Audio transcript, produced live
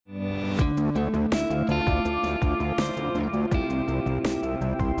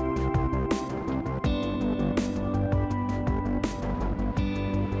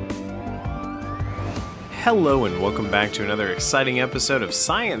Hello and welcome back to another exciting episode of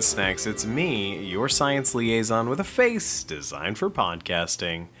Science Snacks. It's me, your science liaison with a face designed for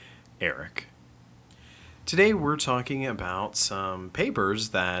podcasting, Eric. Today we're talking about some papers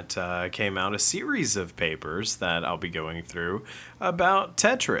that came out, a series of papers that I'll be going through about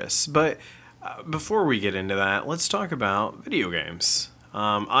Tetris. But before we get into that, let's talk about video games.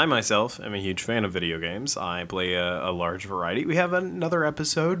 I myself am a huge fan of video games. I play a large variety. We have another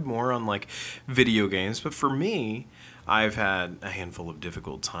episode more on like video games, but for me, I've had a handful of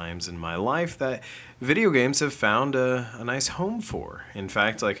difficult times in my life that video games have found a nice home for. In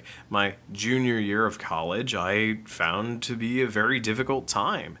fact, like my junior year of college, I found to be a very difficult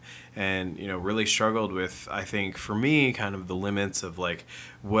time and, really struggled with, I think for me, kind of the limits of like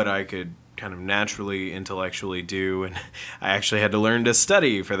what I could kind of naturally intellectually do, and I actually had to learn to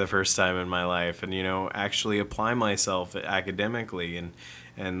study for the first time in my life and actually apply myself academically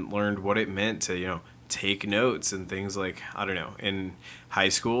and learned what it meant to take notes and things. Like, I don't know, in high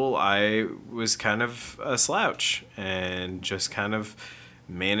school I was kind of a slouch and just kind of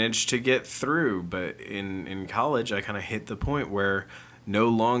managed to get through, but in college I kind of hit the point where no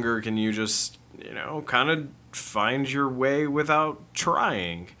longer can you just kind of find your way without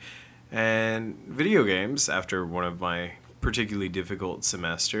trying. And video games, after one of my particularly difficult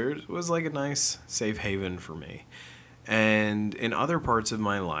semesters, was like a nice safe haven for me. And in other parts of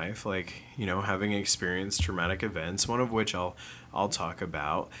my life, like, having experienced traumatic events, one of which I'll talk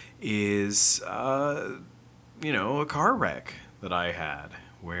about is, a car wreck that I had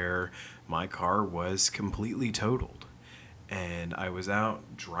where my car was completely totaled. And I was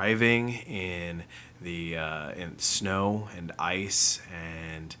out driving in the in snow and ice,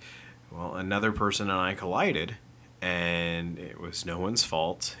 and another person and I collided, and it was no one's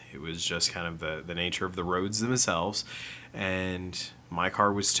fault. It was just kind of the nature of the roads themselves. And my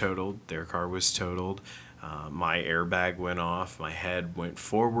car was totaled. Their car was totaled. My airbag went off. My head went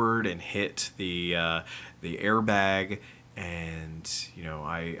forward and hit the airbag. And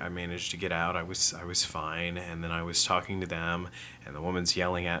I managed to get out. I was fine. And then I was talking to them, and the woman's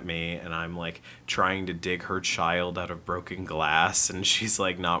yelling at me, and I'm like trying to dig her child out of broken glass, and she's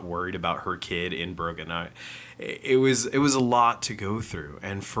like not worried about her kid in broken. It was a lot to go through,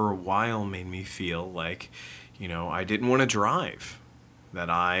 and for a while made me feel like I didn't want to drive, that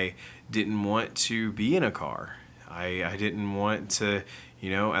I didn't want to be in a car. I didn't want to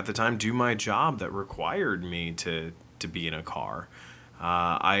at the time do my job that required me to be in a car.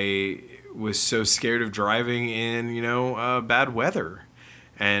 I was so scared of driving in, bad weather.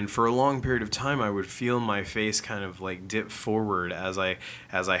 And for a long period of time, I would feel my face kind of like dip forward as I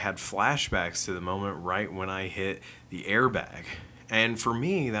had flashbacks to the moment right when I hit the airbag. And for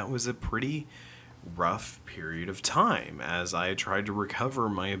me, that was a pretty rough period of time as I tried to recover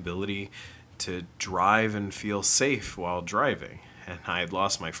my ability to drive and feel safe while driving. And I had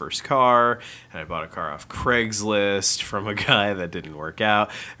lost my first car, and I bought a car off Craigslist from a guy that didn't work out.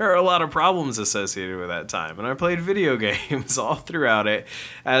 There are a lot of problems associated with that time, and I played video games all throughout it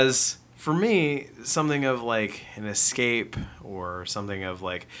as, for me, something of like an escape or something of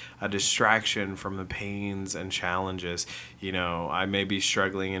like a distraction from the pains and challenges. I may be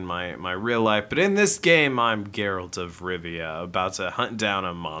struggling in my real life, but in this game, I'm Geralt of Rivia, about to hunt down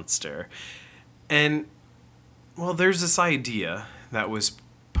a monster. And there's this idea that was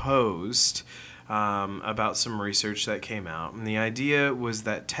posed about some research that came out, and the idea was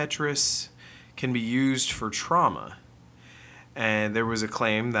that Tetris can be used for trauma. And there was a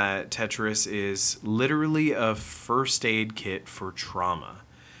claim that Tetris is literally a first aid kit for trauma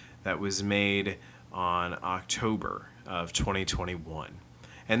that was made on October of 2021.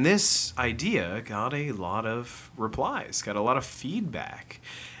 And this idea got a lot of replies, got a lot of feedback.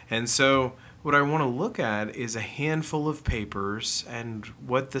 And so what I want to look at is a handful of papers and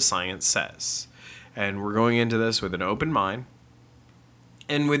what the science says. And we're going into this with an open mind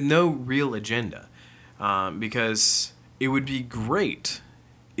and with no real agenda, because it would be great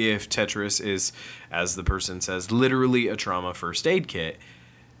if Tetris is, as the person says, literally a trauma first aid kit.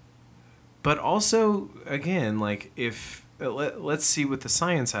 But also, again, like let's see what the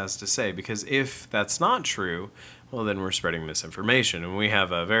science has to say, because if that's not true, well, then we're spreading misinformation, and we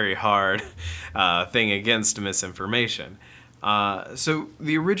have a very hard thing against misinformation. So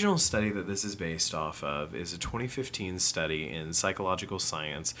the original study that this is based off of is a 2015 study in psychological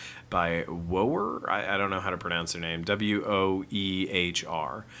science by Woehr. I don't know how to pronounce their name, Woehr.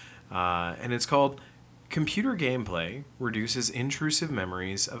 And it's called Computer Gameplay Reduces Intrusive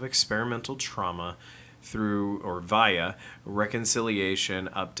Memories of Experimental Trauma through or via reconciliation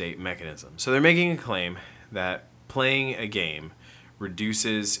update mechanism. So they're making a claim that playing a game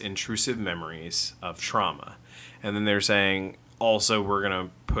reduces intrusive memories of trauma. And then they're saying also we're going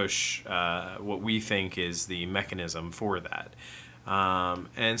to push what we think is the mechanism for that.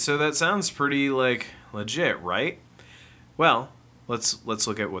 And so that sounds pretty like legit, right? Well, let's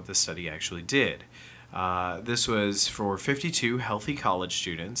look at what the study actually did. This was for 52 healthy college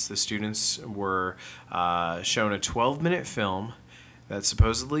students. The students were shown a 12-minute film that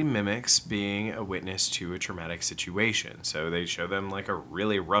supposedly mimics being a witness to a traumatic situation. So they show them like a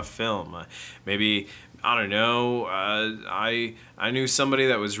really rough film. Maybe, I don't know, I knew somebody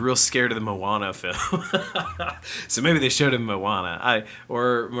that was real scared of the Moana film. So maybe they showed him Moana.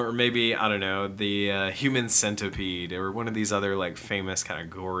 Or maybe, I don't know, the Human Centipede or one of these other like famous kind of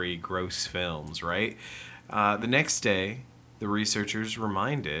gory, gross films, right? The next day, the researchers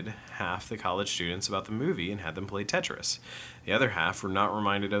reminded half the college students about the movie and had them play Tetris. The other half were not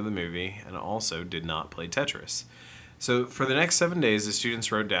reminded of the movie and also did not play Tetris. So for the next 7 days, the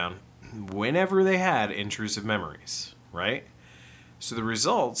students wrote down whenever they had intrusive memories, right? So the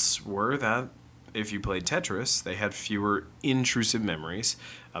results were that if you played Tetris, they had fewer intrusive memories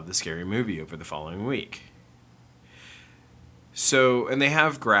of the scary movie over the following week. So, and they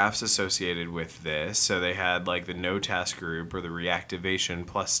have graphs associated with this. So they had like the no task group or the reactivation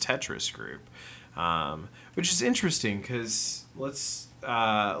plus Tetris group, which is interesting because let's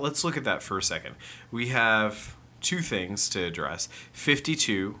look at that for a second. We have two things to address.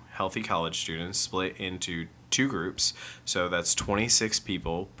 52 healthy college students split into two groups. So that's 26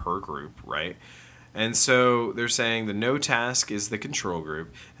 people per group, right? And so they're saying the no task is the control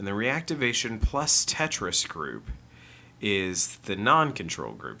group and the reactivation plus Tetris group is the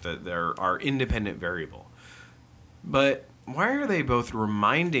non-control group, that they're our independent variable. But why are they both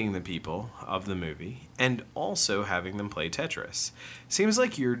reminding the people of the movie and also having them play Tetris? Seems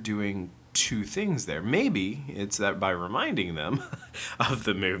like you're doing two things there. Maybe it's that by reminding them of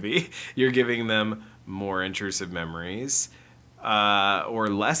the movie, you're giving them more intrusive memories or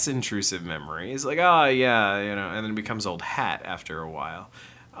less intrusive memories. Like, oh, yeah, you know, and then it becomes old hat after a while.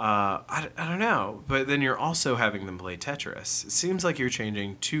 I don't know, but then you're also having them play Tetris. It seems like you're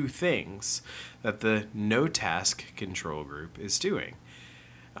changing two things that the no task control group is doing.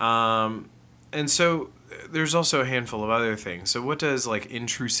 And so there's also a handful of other things. So what does like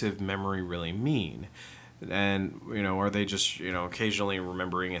intrusive memory really mean? And, you know, are they just, you know, occasionally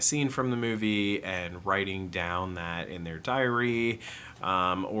remembering a scene from the movie and writing down that in their diary?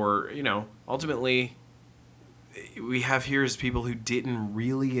 Or, you know, ultimately we have here is people who didn't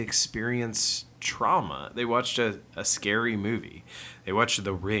really experience trauma. They watched a scary movie. They watched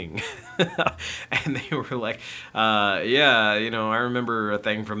The Ring. And they were like, yeah, you know, I remember a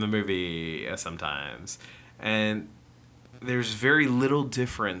thing from the movie sometimes. And there's very little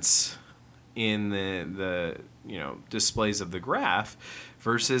difference in the you know, displays of the graph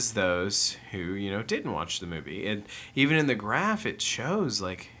versus those who, you know, didn't watch the movie. And even in the graph, it shows,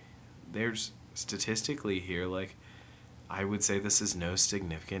 like, there's statistically here, like, I would say this is no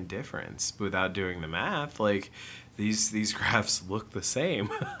significant difference without doing the math. Like, these graphs look the same.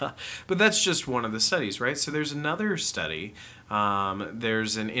 But that's just one of the studies, right? So there's another study.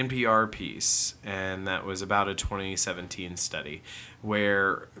 There's an NPR piece, and that was about a 2017 study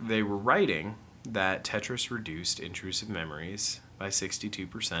where they were writing that Tetris reduced intrusive memories by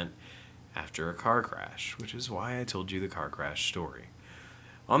 62% after a car crash, which is why I told you the car crash story.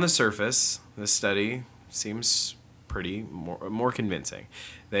 On the surface, this study seems pretty more convincing.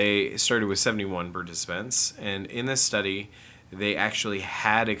 They started with 71 participants, and in this study, they actually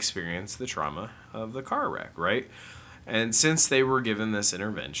had experienced the trauma of the car wreck, right? And since they were given this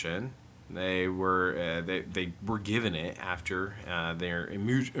intervention, they were given it after their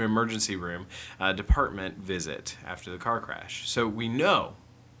emergency room department visit after the car crash. So we know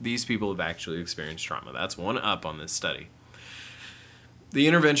these people have actually experienced trauma. That's one up on this study. The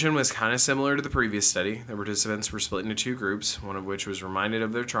intervention was kind of similar to the previous study. The participants were split into two groups, one of which was reminded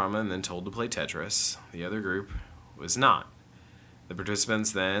of their trauma and then told to play Tetris. The other group was not. The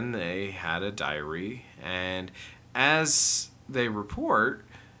participants then, they had a diary, and as they report,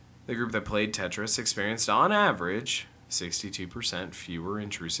 the group that played Tetris experienced, on average, 62% fewer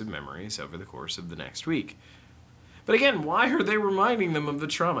intrusive memories over the course of the next week. But again, why are they reminding them of the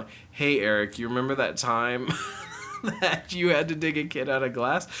trauma? Hey, Eric, you remember that time that you had to dig a kid out of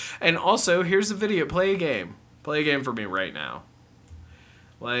glass? And also, here's the video. Play a game. Play a game for me right now.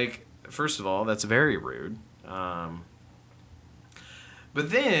 Like, first of all, that's very rude. But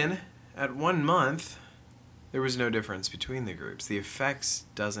then, at 1 month, there was no difference between the groups. The effects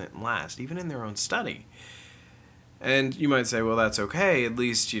doesn't last, even in their own study. And you might say, well, that's okay. At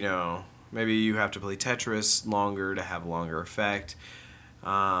least, you know, Maybe you have to play Tetris longer to have a longer effect.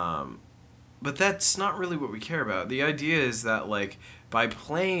 But that's not really what we care about. The idea is that, like, by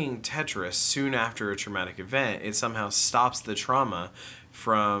playing Tetris soon after a traumatic event, it somehow stops the trauma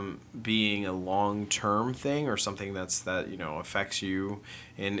from being a long-term thing or something that affects you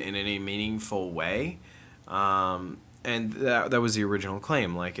in any meaningful way. And that was the original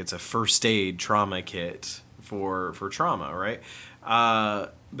claim. Like, it's a first aid trauma kit for trauma, right?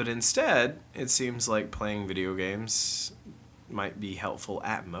 But instead, it seems like playing video games might be helpful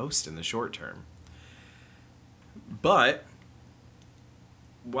at most in the short term. But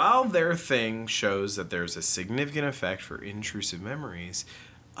while their thing shows that there's a significant effect for intrusive memories,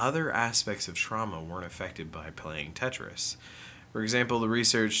 other aspects of trauma weren't affected by playing Tetris. For example, the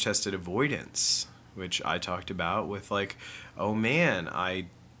research tested avoidance, which I talked about with, like, oh man, I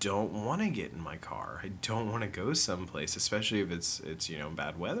don't want to get in my car. I don't want to go someplace, especially if it's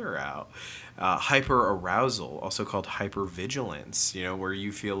bad weather out. Hyper-arousal, also called hypervigilance, where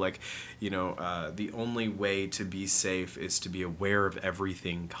you feel like, the only way to be safe is to be aware of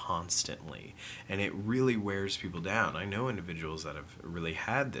everything constantly. And it really wears people down. I know individuals that have really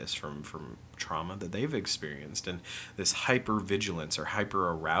had this from trauma that they've experienced. And this hypervigilance or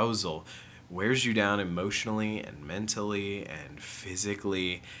hyper-arousal wears you down emotionally and mentally and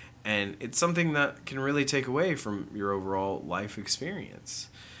physically, and it's something that can really take away from your overall life experience.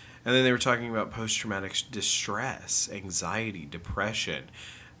 And then they were talking about post-traumatic distress, anxiety, depression.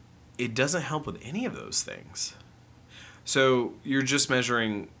 It doesn't help with any of those things. So you're just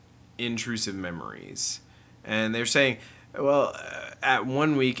measuring intrusive memories. And they're saying, well, at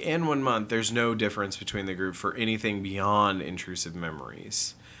 1 week and 1 month, there's no difference between the group for anything beyond intrusive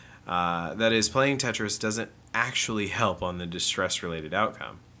memories. That is, playing Tetris doesn't actually help on the distress-related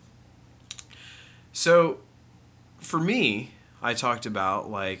outcome. So, for me, I talked about,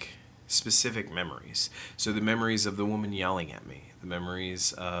 like, specific memories. So the memories of the woman yelling at me, the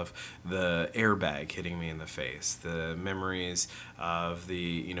memories of the airbag hitting me in the face, the memories of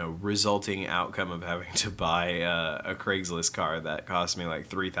the, resulting outcome of having to buy a Craigslist car that cost me like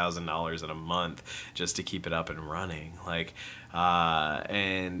 $3,000 in a month just to keep it up and running. Like,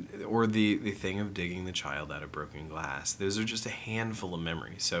 or the thing of digging the child out of broken glass. Those are just a handful of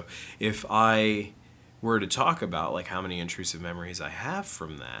memories. So if I were to talk about like how many intrusive memories I have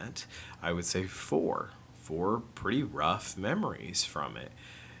from that, I would say four pretty rough memories from it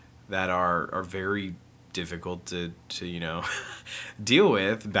that are very difficult to deal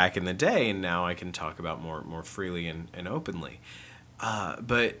with back in the day, and now I can talk about more freely and openly.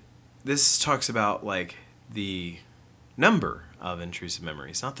 But this talks about like the number of intrusive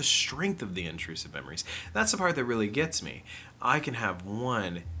memories, not the strength of the intrusive memories. That's the part that really gets me. I can have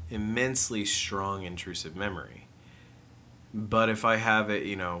one immensely strong intrusive memory, but if I have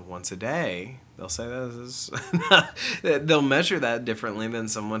it, once a day, they'll say they'll measure that differently than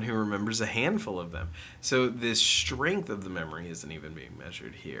someone who remembers a handful of them. So this strength of the memory isn't even being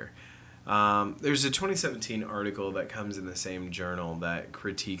measured here. There's a 2017 article that comes in the same journal that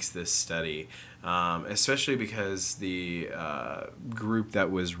critiques this study, especially because the group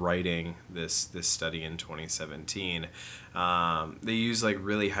that was writing this study in 2017, they use like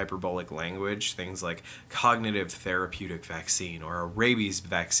really hyperbolic language, things like cognitive therapeutic vaccine or a rabies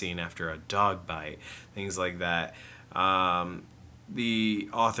vaccine after a dog bite, things like that. The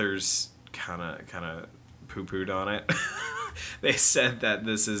authors kind of poo-pooed on it. They said that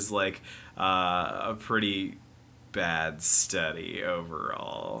this is like a pretty bad study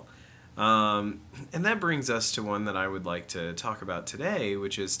overall. And that brings us to one that I would like to talk about today,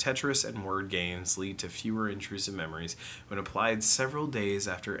 which is Tetris and word games lead to fewer intrusive memories when applied several days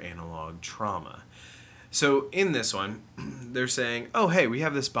after analog trauma. So in this one, they're saying, oh, hey, we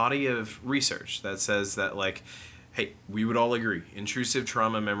have this body of research that says that, like, hey, we would all agree, intrusive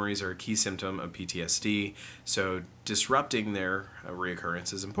trauma memories are a key symptom of PTSD, so disrupting their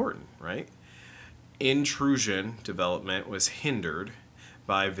reoccurrence is important, right? Intrusion development was hindered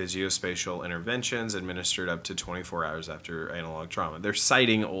by visuospatial interventions administered up to 24 hours after analog trauma. They're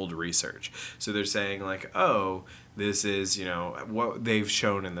citing old research. So they're saying like, oh, this is, what they've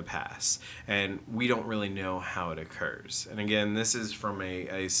shown in the past, and we don't really know how it occurs. And again, this is from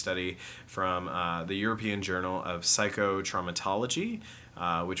a study from the European Journal of Psychotraumatology,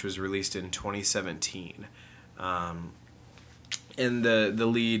 which was released in 2017. And the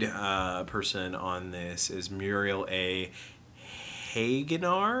lead person on this is Muriel A.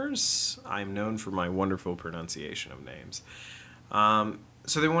 Hagenars. I'm known for my wonderful pronunciation of names.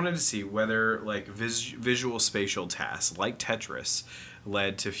 So they wanted to see whether like visual spatial tasks like Tetris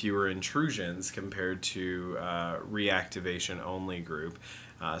led to fewer intrusions compared to reactivation only group,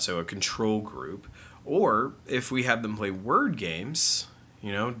 so a control group, or if we have them play word games,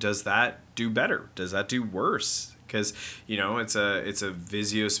 does that do better? Does that do worse? Because it's a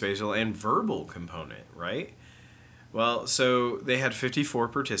visuospatial and verbal component, right? Well, so they had 54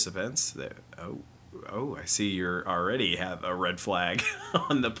 participants. Oh, I see you already have a red flag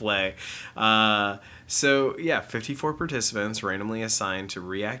on the play. So, yeah, 54 participants randomly assigned to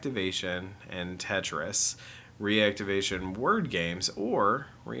reactivation and Tetris, reactivation word games, or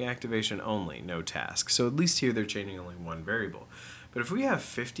reactivation only, no task. So at least here they're changing only one variable. But if we have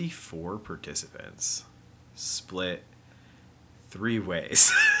 54 participants split 3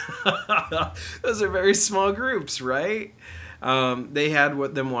 ways, those are very small groups, right? They had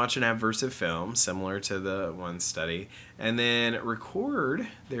them watch an aversive film, similar to the one study, and then record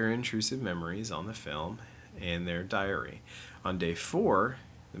their intrusive memories on the film in their diary. On day 4,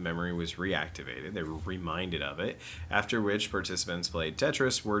 the memory was reactivated. They were reminded of it, after which participants played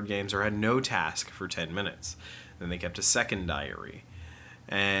Tetris, word games, or had no task for 10 minutes. Then they kept a second diary.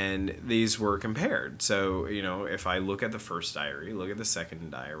 And these were compared. So, if I look at the first diary, look at the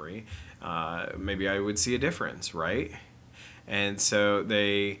second diary, maybe I would see a difference, right? And so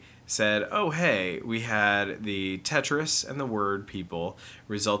they said, oh, hey, we had the Tetris and the word people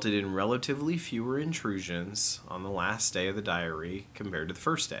resulted in relatively fewer intrusions on the last day of the diary compared to the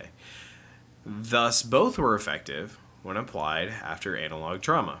first day. Thus, both were effective when applied after analog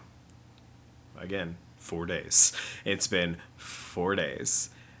trauma. Again, 4 days. It's been 4 days.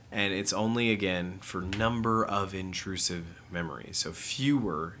 And it's only, again, for number of intrusive memories. So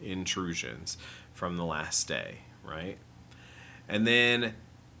fewer intrusions from the last day, right? And then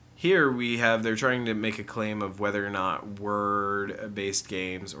here they're trying to make a claim of whether or not word-based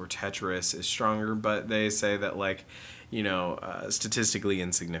games or Tetris is stronger, but they say that, statistically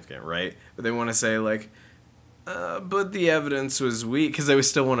insignificant, right? But they want to say, but the evidence was weak, because they would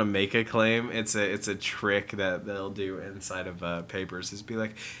still want to make a claim. It's a trick that they'll do inside of papers, is be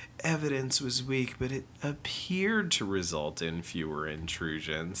like, evidence was weak, but it appeared to result in fewer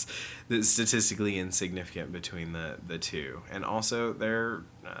intrusions. That's statistically insignificant between the two. And also, their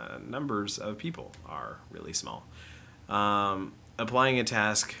numbers of people are really small. Applying a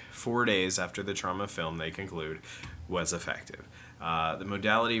task 4 days after the trauma film, they conclude, was effective. The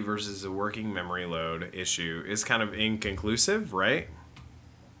modality versus the working memory load issue is kind of inconclusive, right?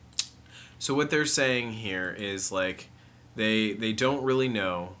 So what they're saying here is they don't really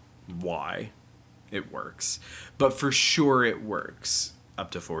know why it works, but for sure it works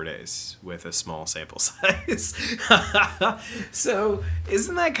up to 4 days with a small sample size. So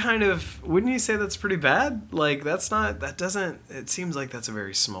isn't that wouldn't you say that's pretty bad? It seems like that's a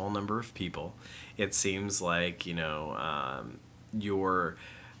very small number of people. It seems like, you're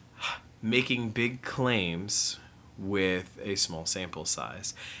making big claims with a small sample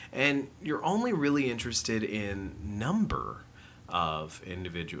size, and you're only really interested in number of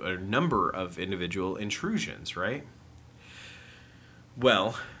individual intrusions, right?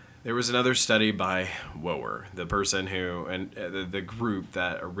 Well, there was another study by Wower, the person who and the group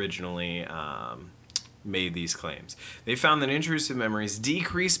that originally made these claims. They found that intrusive memories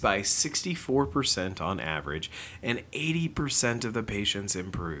decreased by 64% on average, and 80% of the patients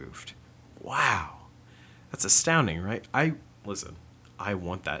improved. Wow. That's astounding, right? I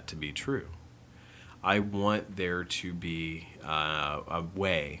want that to be true. I want there to be a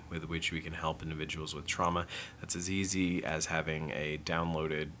way with which we can help individuals with trauma that's as easy as having a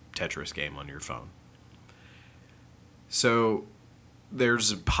downloaded Tetris game on your phone. So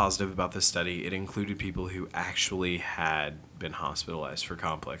there's a positive about this study. It included people who actually had been hospitalized for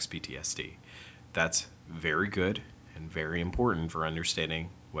complex PTSD. That's very good and very important for understanding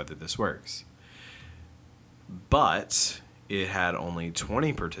whether this works. But it had only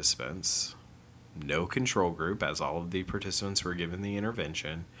 20 participants, no control group, as all of the participants were given the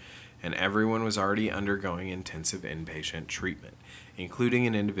intervention, and everyone was already undergoing intensive inpatient treatment, including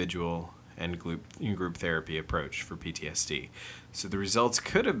an individual and group therapy approach for PTSD. So the results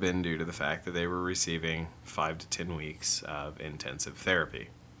could have been due to the fact that they were receiving 5 to 10 weeks of intensive therapy.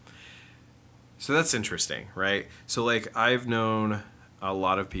 So that's interesting, right? So I've known a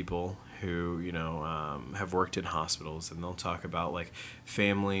lot of people who have worked in hospitals, and they'll talk about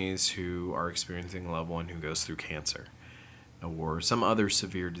families who are experiencing a loved one who goes through cancer or some other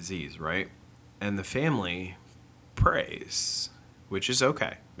severe disease, right? And the family prays, which is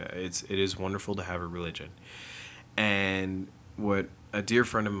okay. It is wonderful to have a religion. And what a dear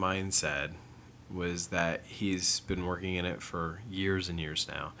friend of mine said was that he's been working in it for years and years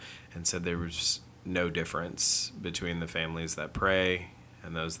now, and said there was no difference between the families that pray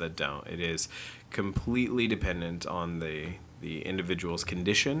and those that don't. It is completely dependent on the individual's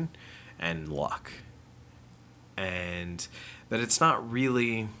condition and luck. And that it's not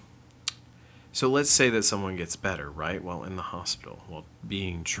really... So let's say that someone gets better, right? Well, in the hospital, while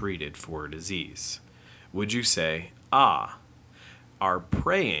being treated for a disease. Would you say, our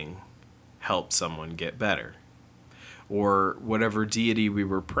praying helped someone get better? Or whatever deity we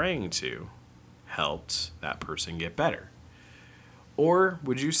were praying to helped that person get better? Or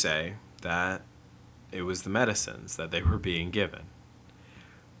would you say that it was the medicines that they were being given?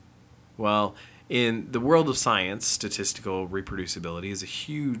 Well, in the world of science, statistical reproducibility is a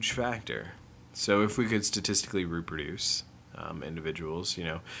huge factor. So if we could statistically reproduce individuals,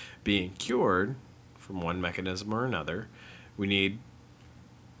 being cured from one mechanism or another, we need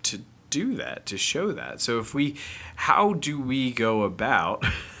to do that, to show that. So how do we go about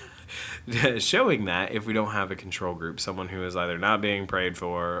showing that if we don't have a control group, someone who is either not being prayed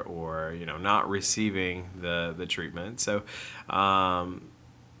for or, not receiving the treatment? So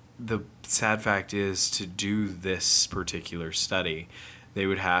the sad fact is, to do this particular study, they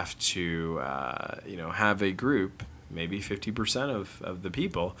would have to, have a group, maybe 50% of the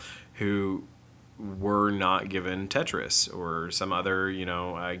people, who were not given Tetris or some other,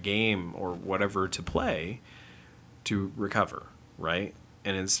 game or whatever to play to recover, right?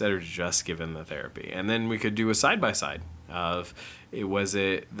 And instead are just given the therapy. And then we could do a side-by-side of, was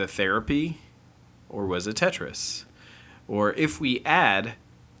it the therapy or was it Tetris? Or if we add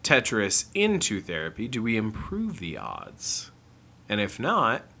Tetris into therapy, do we improve the odds? And if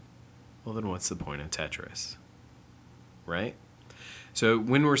not, well, then what's the point of Tetris, right? So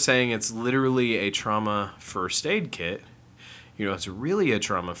when we're saying it's literally a trauma first aid kit, it's really a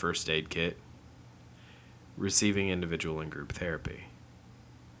trauma first aid kit receiving individual and group therapy.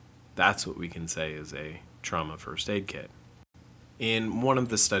 That's what we can say is a trauma first aid kit. In one of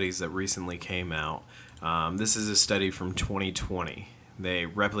the studies that recently came out, this is a study from 2020. They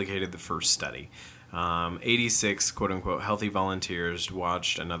replicated the first study. 86 quote-unquote healthy volunteers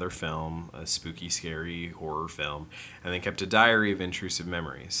watched another film, a spooky, scary horror film, and they kept a diary of intrusive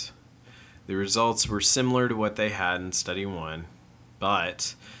memories. The results were similar to what they had in study 1,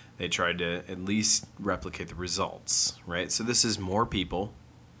 but they tried to at least replicate the results, right? So this is more people,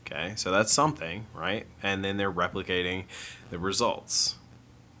 okay? So that's something, right? And then they're replicating the results,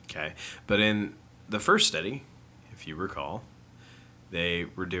 okay? But in the first study, if you recall, they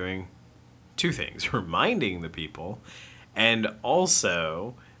were doing two things: reminding the people and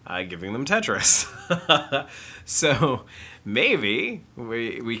also giving them Tetris. So maybe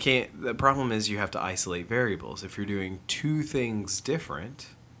we can't... The problem is you have to isolate variables. If you're doing two things different,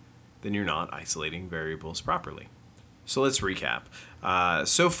 then you're not isolating variables properly. So let's recap.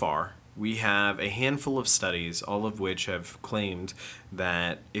 So far, we have a handful of studies, all of which have claimed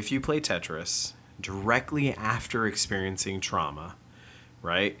that if you play Tetris directly after experiencing trauma,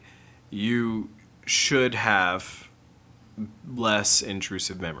 right, you should have less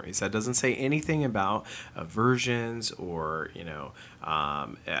intrusive memories. That doesn't say anything about aversions or,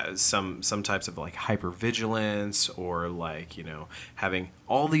 some types of like hypervigilance or like, having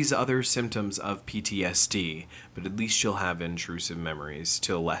all these other symptoms of PTSD, but at least you'll have intrusive memories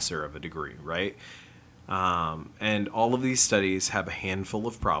to a lesser of a degree, right? And all of these studies have a handful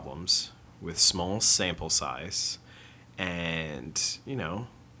of problems with small sample size and,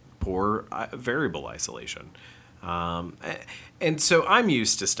 poor variable isolation. And so I'm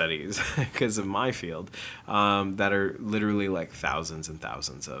used to studies because of my field that are literally like thousands and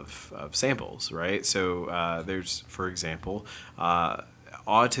thousands of samples, right? So there's, for example,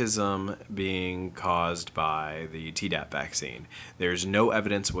 autism being caused by the Tdap vaccine. There's no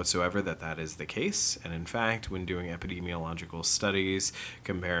evidence whatsoever that that is the case. And in fact, when doing epidemiological studies,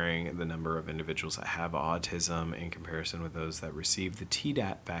 comparing the number of individuals that have autism in comparison with those that receive the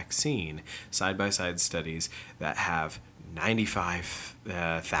Tdap vaccine, side-by-side studies that have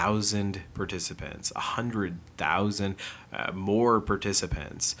 95,000 participants, 100,000 more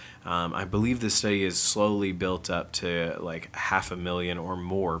participants. I believe the study is slowly built up to like 500,000 or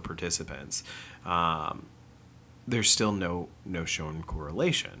more participants. There's still no shown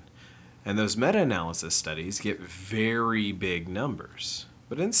correlation. And those meta-analysis studies get very big numbers.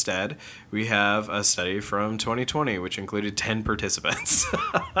 But instead, we have a study from 2020, which included 10 participants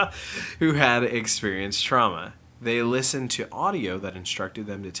who had experienced trauma. They listened to audio that instructed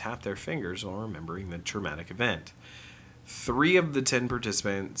them to tap their fingers while remembering the traumatic event. 3 of the 10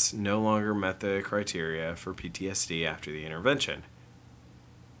 participants no longer met the criteria for PTSD after the intervention.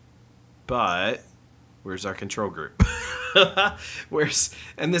 but where's our control group?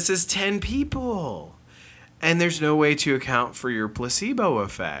 And this is 10 people. And there's no way to account for your placebo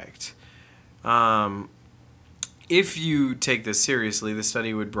effect. If you take this seriously, the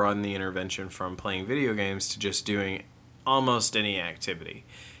study would broaden the intervention from playing video games to just doing almost any activity.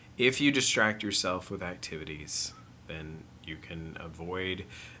 If you distract yourself with activities, then you can avoid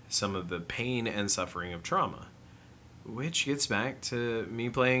some of the pain and suffering of trauma. Which gets back to me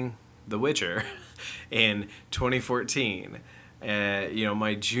playing The Witcher in 2014.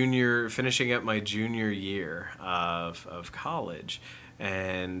 Finishing up my junior year of college,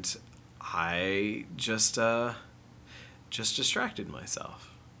 and I just distracted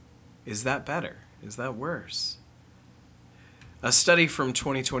myself. Is that better? Is that worse? A study from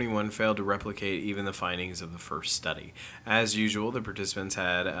 2021 failed to replicate even the findings of the first study. As usual, the participants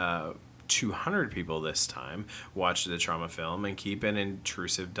had 200 people this time watch the trauma film and keep an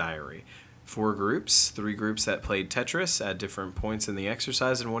intrusive diary. 4 groups, 3 groups that played Tetris at different points in the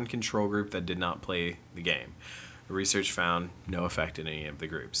exercise, and 1 control group that did not play the game. The research found no effect in any of the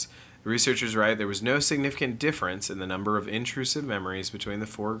groups. The researchers write there was no significant difference in the number of intrusive memories between the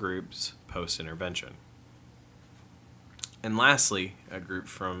 4 groups post-intervention. And lastly, a group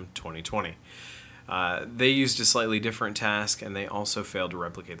from 2020. They used a slightly different task, and they also failed to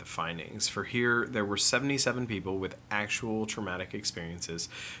replicate the findings. For here, there were 77 people with actual traumatic experiences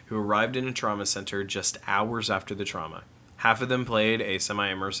who arrived in a trauma center just hours after the trauma. Half of them played a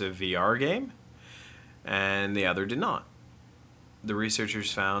semi-immersive VR game, and the other did not. The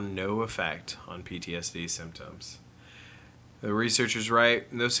researchers found no effect on PTSD symptoms. The researchers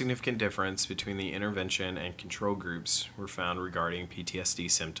write, no significant difference between the intervention and control groups were found regarding PTSD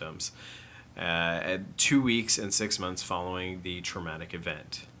symptoms at 2 weeks and 6 months following the traumatic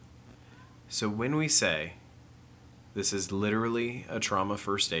event. So when we say this is literally a trauma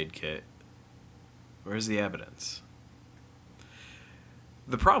first aid kit, where's the evidence?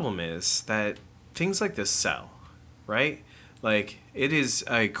 The problem is that things like this sell, right? Like, it is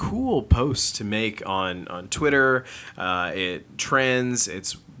a cool post to make on Twitter. It trends.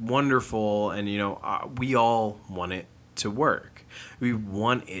 It's wonderful. And, we all want it to work. We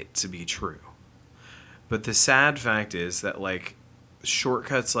want it to be true. But the sad fact is that,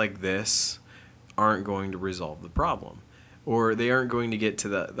 shortcuts like this aren't going to resolve the problem. Or they aren't going to get to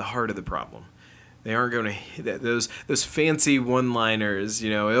the heart of the problem. They aren't going to hit those fancy one-liners,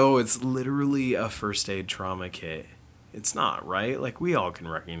 it's literally a first aid trauma kit. It's not, right? We all can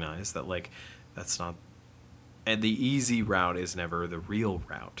recognize that, that's not... And the easy route is never the real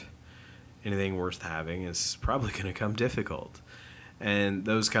route. Anything worth having is probably going to come difficult. And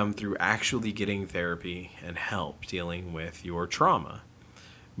those come through actually getting therapy and help dealing with your trauma.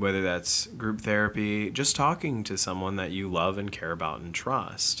 Whether that's group therapy, just talking to someone that you love and care about and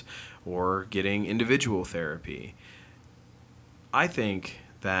trust, or getting individual therapy. I think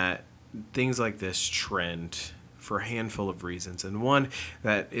that things like this trend for a handful of reasons. And one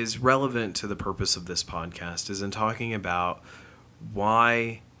that is relevant to the purpose of this podcast is in talking about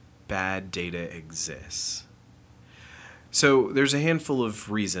why bad data exists. So there's a handful of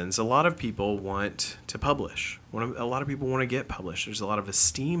reasons. A lot of people want to publish. A lot of people want to get published. There's a lot of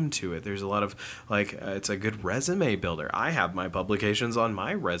esteem to it. There's a lot of, it's a good resume builder. I have my publications on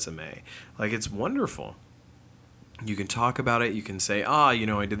my resume. It's wonderful. You can talk about it. You can say, I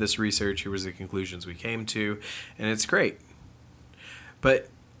did this research. Here was the conclusions we came to. And it's great. But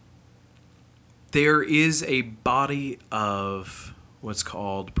there is a body of what's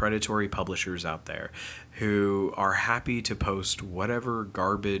called predatory publishers out there who are happy to post whatever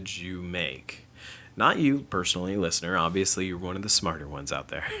garbage you make. Not you personally, listener. Obviously, you're one of the smarter ones out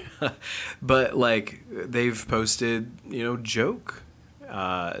there. But, they've posted, joke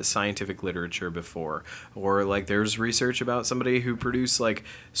scientific literature before, or there's research about somebody who produced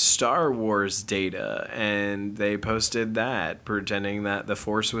Star Wars data, and they posted that pretending that the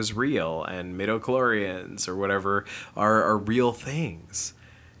Force was real and midichlorians or whatever are real things.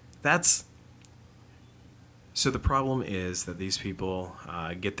 So the problem is that these people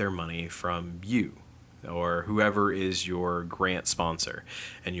get their money from you or whoever is your grant sponsor,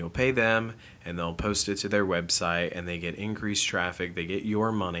 and you'll pay them and they'll post it to their website and they get increased traffic, they get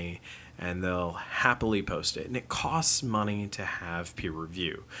your money, and they'll happily post it. And it costs money to have peer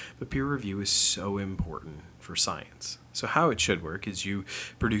review, but peer review is so important for science. So how it should work is you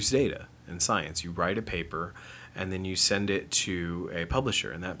produce data in science, you write a paper, and then you send it to a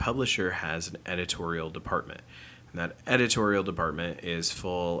publisher, and that publisher has an editorial department. And that editorial department is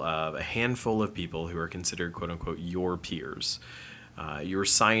full of a handful of people who are considered, quote unquote, your peers, your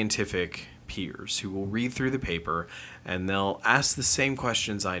scientific peers, who will read through the paper and they'll ask the same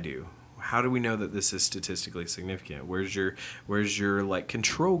questions I do. how do we know that this is statistically significant? Where's your like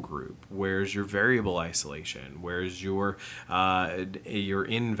control group? Where's your variable isolation? Where's your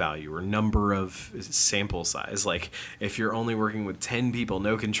in value or number of sample size? Like if you're only working with 10 people,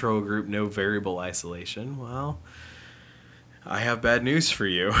 no control group, no variable isolation, well, I have bad news for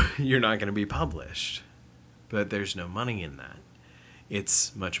you. You're not going to be published. But there's no money in that.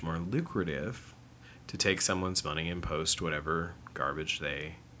 It's much more lucrative to take someone's money and post whatever garbage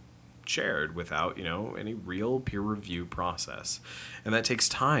they shared without, any real peer review process. And that takes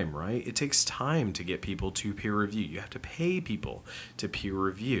time, right? It takes time to get people to peer review. You have to pay people to peer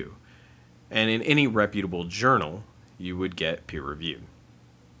review. And in any reputable journal, you would get peer review.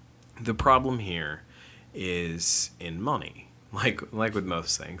 The problem here is in money. Like with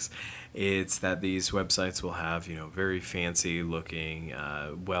most things, it's that these websites will have, very fancy looking,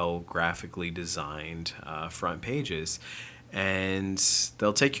 well graphically designed front pages, and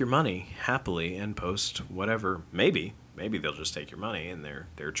they'll take your money happily and post whatever. Maybe they'll just take your money and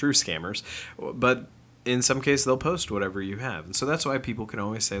they're true scammers, but in some cases they'll post whatever you have. And so that's why people can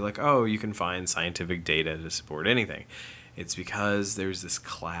always say like, oh, you can find scientific data to support anything. It's because there's this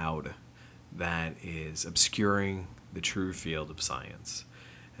cloud that is obscuring the true field of science.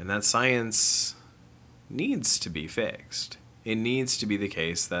 And that science needs to be fixed. It needs to be the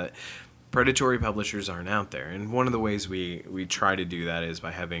case that predatory publishers aren't out there. And one of the ways we try to do that is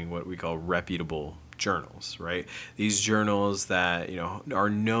by having what we call reputable journals, right? These journals that, are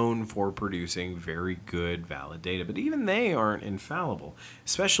known for producing very good, valid data, but even they aren't infallible.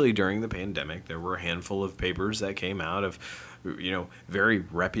 Especially during the pandemic, there were a handful of papers that came out of very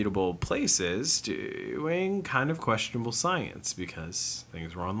reputable places doing kind of questionable science because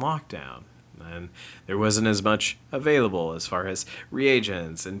things were on lockdown and there wasn't as much available as far as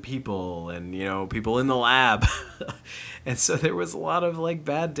reagents and people and, people in the lab. And so there was a lot of like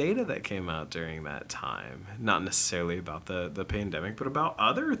bad data that came out during that time. Not necessarily about the pandemic, but about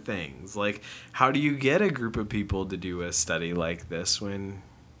other things. Like, how do you get a group of people to do a study like this when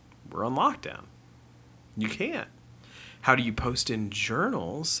we're on lockdown? You can't. How do you post in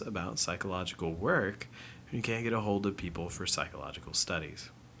journals about psychological work when you can't get a hold of people for psychological studies?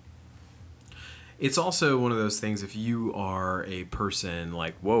 It's also one of those things, if you are a person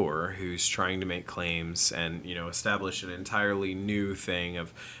like Woer who's trying to make claims and, establish an entirely new thing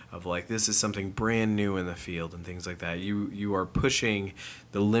of like, this is something brand new in the field and things like that, you are pushing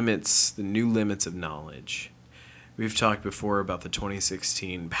the new limits of knowledge. We've talked before about the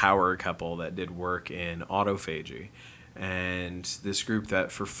 2016 power couple that did work in autophagy. And this group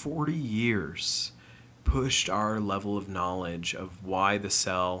that for 40 years pushed our level of knowledge of why the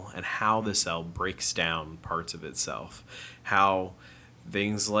cell and how the cell breaks down parts of itself. How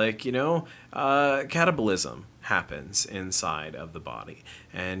things like, catabolism happens inside of the body.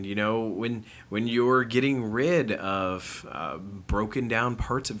 And, when you're getting rid of broken down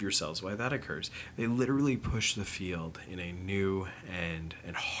parts of your cells, why that occurs. They literally push the field in a new and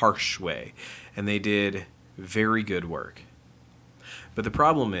harsh way. And they did very good work. But the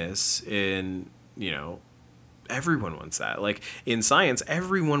problem is everyone wants that. Like in science,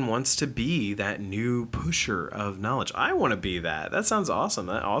 everyone wants to be that new pusher of knowledge. I want to be that. That sounds awesome.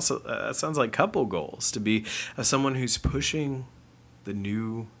 That sounds like couple goals, to be someone who's pushing the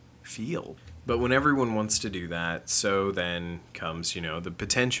new field. But when everyone wants to do that, so then comes, the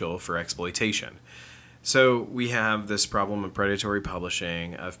potential for exploitation. So we have this problem of predatory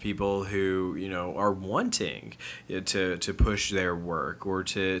publishing, of people who, are wanting to push their work or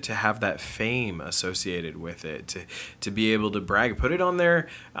to have that fame associated with it, to be able to brag, put it on their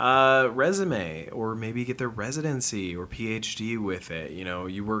resume, or maybe get their residency or PhD with it.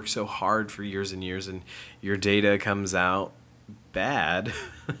 You work so hard for years and years and your data comes out bad.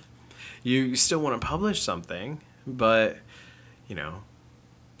 You still want to publish something, but,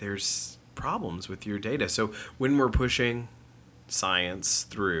 there's problems with your data. So when we're pushing science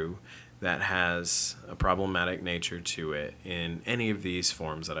through that has a problematic nature to it in any of these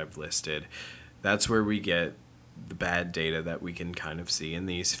forms that I've listed, that's where we get the bad data that we can kind of see in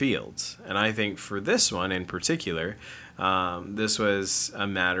these fields. And I think for this one in particular, this was a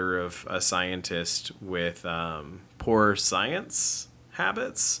matter of a scientist with poor science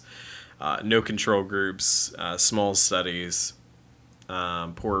habits, no control groups, small studies,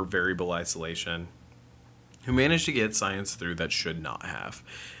 poor variable isolation, who managed to get science through that should not have,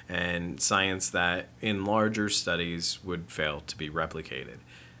 and science that in larger studies would fail to be replicated.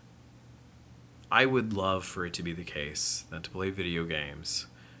 I would love for it to be the case that to play video games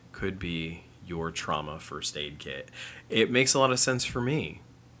could be your trauma first aid kit. It makes a lot of sense for me,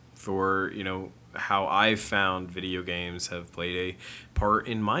 for, how I've found video games have played a part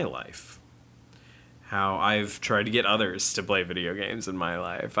in my life. how I've tried to get others to play video games in my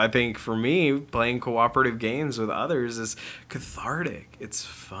life. I think for me, playing cooperative games with others is cathartic. It's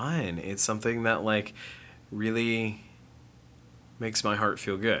fun. It's something that like really makes my heart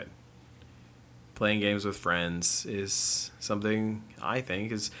feel good. Playing games with friends is something I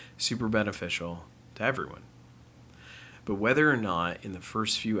think is super beneficial to everyone. But whether or not in the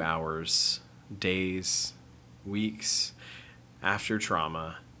first few hours, days, weeks after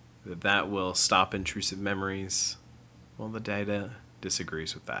trauma, that will stop intrusive memories, well, the data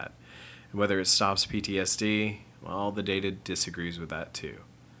disagrees with that. And whether it stops PTSD, well, the data disagrees with that too.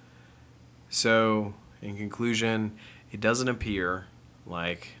 So, in conclusion, it doesn't appear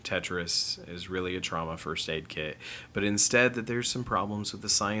like Tetris is really a trauma first aid kit, but instead that there's some problems with the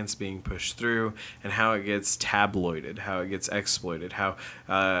science being pushed through and how it gets tabloided, how it gets exploited, how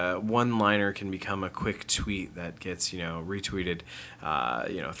one-liner can become a quick tweet that gets, retweeted,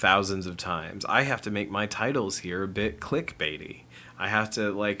 thousands of times. I have to make my titles here a bit clickbaity. I have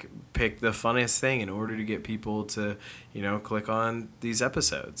to pick the funnest thing in order to get people to, click on these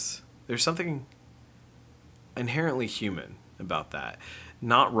episodes. There's something inherently human about that.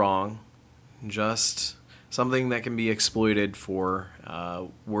 Not wrong, just something that can be exploited for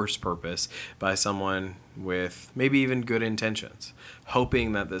worse purpose by someone with maybe even good intentions,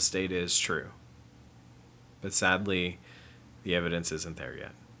 hoping that this data is true. But sadly, the evidence isn't there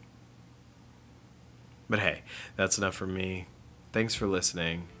yet. But hey, that's enough from me. Thanks for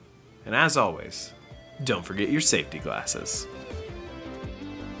listening. And as always, don't forget your safety glasses.